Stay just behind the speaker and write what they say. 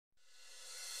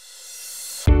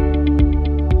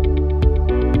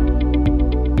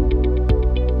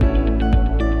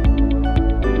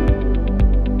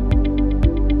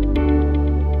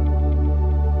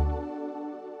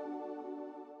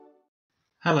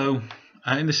Hello,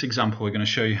 in this example we're going to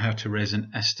show you how to raise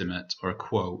an estimate or a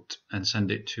quote and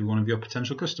send it to one of your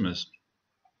potential customers.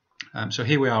 So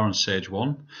here we are on Sage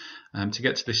 1. To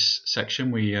get to this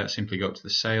section we simply go to the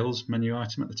Sales menu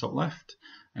item at the top left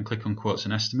and click on Quotes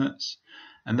and Estimates,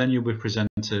 and then you'll be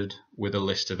presented with a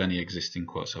list of any existing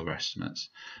quotes or estimates.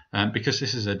 Because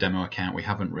this is a demo account, we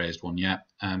haven't raised one yet,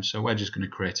 so we're just going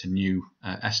to create a new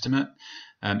estimate.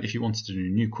 If you wanted to do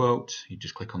a new quote, you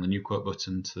just click on the New Quote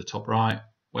button to the top right.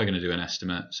 We're going to do an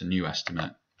estimate, it's a new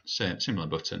estimate, similar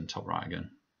button, top right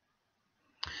again.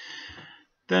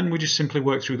 Then we just simply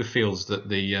work through the fields that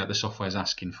the software is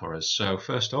asking for us. So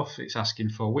first off, it's asking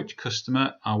for which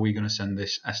customer are we going to send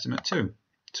this estimate to.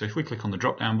 So if we click on the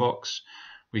drop down box,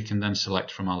 we can then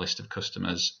select from our list of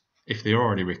customers if they're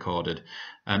already recorded.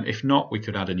 If not, we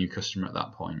could add a new customer at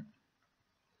that point.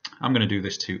 I'm going to do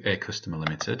this to A Customer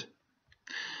Limited.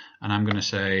 And I'm going to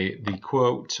say the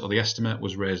quote or the estimate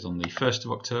was raised on the 1st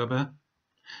of October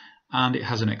and it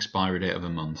has an expiry date of a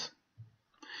month.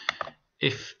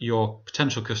 If your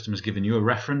potential customer has given you a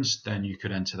reference, then you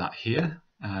could enter that here.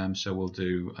 So we'll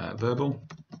do verbal.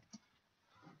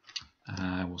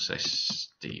 We'll say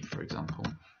Steve, for example.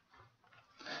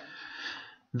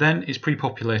 Then it's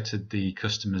pre-populated the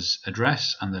customer's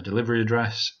address and the delivery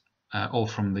address, all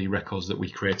from the records that we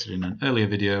created in an earlier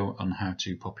video on how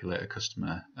to populate a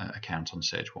customer account on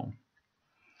Sage 1.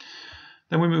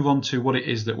 Then we move on to what it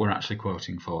is that we're actually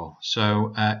quoting for.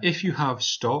 So if you have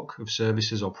stock of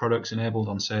services or products enabled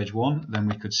on Sage 1, then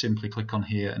we could simply click on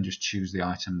here and just choose the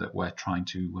item that we're trying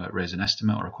to raise an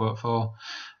estimate or a quote for.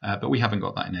 But we haven't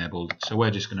got that enabled, so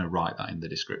we're just going to write that in the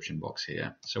description box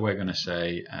here. So we're going to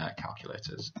say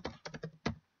calculators.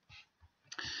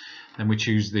 Then we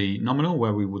choose the nominal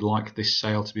where we would like this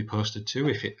sale to be posted to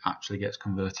if it actually gets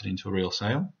converted into a real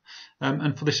sale.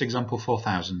 And for this example,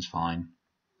 4,000 is fine.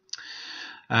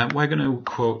 We're going to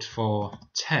quote for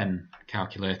 10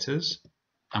 calculators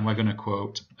and we're going to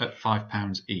quote at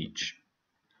 £5 each.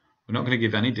 We're not going to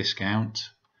give any discount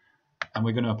and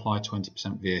we're going to apply 20%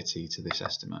 VAT to this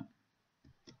estimate.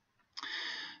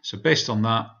 So based on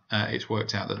that, it's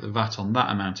worked out that the VAT on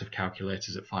that amount of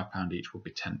calculators at £5 each will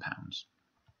be £10.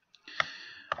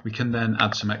 We can then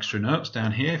add some extra notes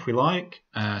down here if we like.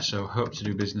 So hope to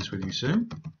do business with you soon.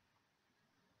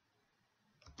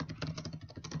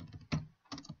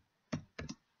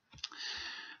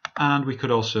 And we could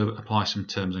also apply some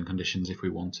terms and conditions if we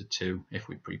wanted to, if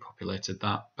we pre-populated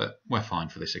that, but we're fine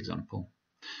for this example.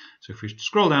 So if we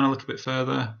scroll down a little bit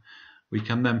further, we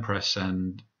can then press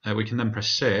send. We can then press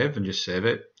save and just save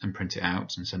it and print it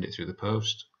out and send it through the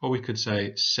post, or we could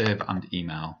say save and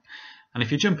email. And if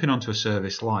you're jumping onto a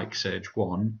service like Sage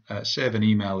 1, save and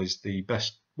email is the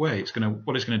best way.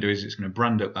 What it's going to do is it's going to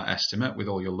brand up that estimate with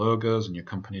all your logos and your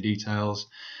company details,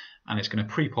 and it's going to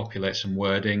pre-populate some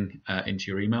wording into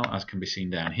your email, as can be seen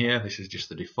down here. This is just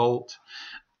the default.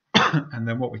 And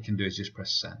then what we can do is just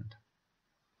press send.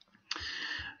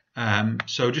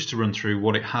 So just to run through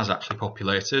what it has actually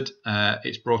populated,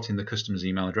 it's brought in the customer's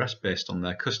email address based on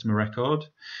their customer record.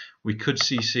 We could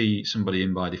CC somebody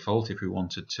in by default if we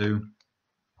wanted to.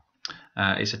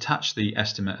 It's attached the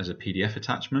estimate as a PDF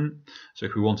attachment, so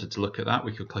if we wanted to look at that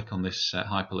we could click on this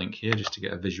hyperlink here just to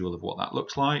get a visual of what that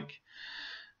looks like.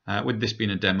 With this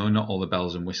being a demo, not all the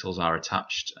bells and whistles are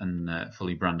attached and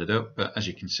fully branded up, but as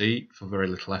you can see, for very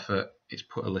little effort it's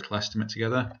put a little estimate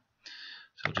together.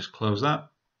 So I'll just close that.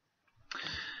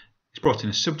 It's brought in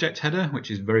a subject header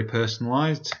which is very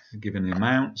personalised, given the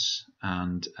amounts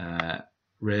and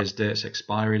raise dates,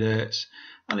 expiry dates,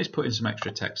 and it's put in some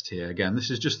extra text here. Again,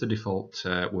 this is just the default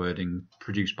wording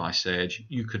produced by Sage.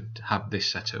 You could have this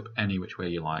set up any which way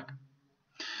you like.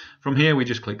 From here we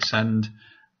just click send,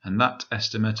 and that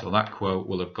estimate or that quote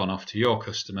will have gone off to your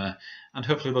customer, and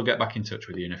hopefully they'll get back in touch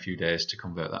with you in a few days to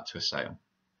convert that to a sale.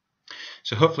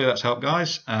 So hopefully that's helped,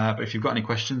 guys, but if you've got any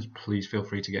questions, please feel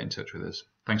free to get in touch with us.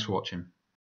 Thanks for watching.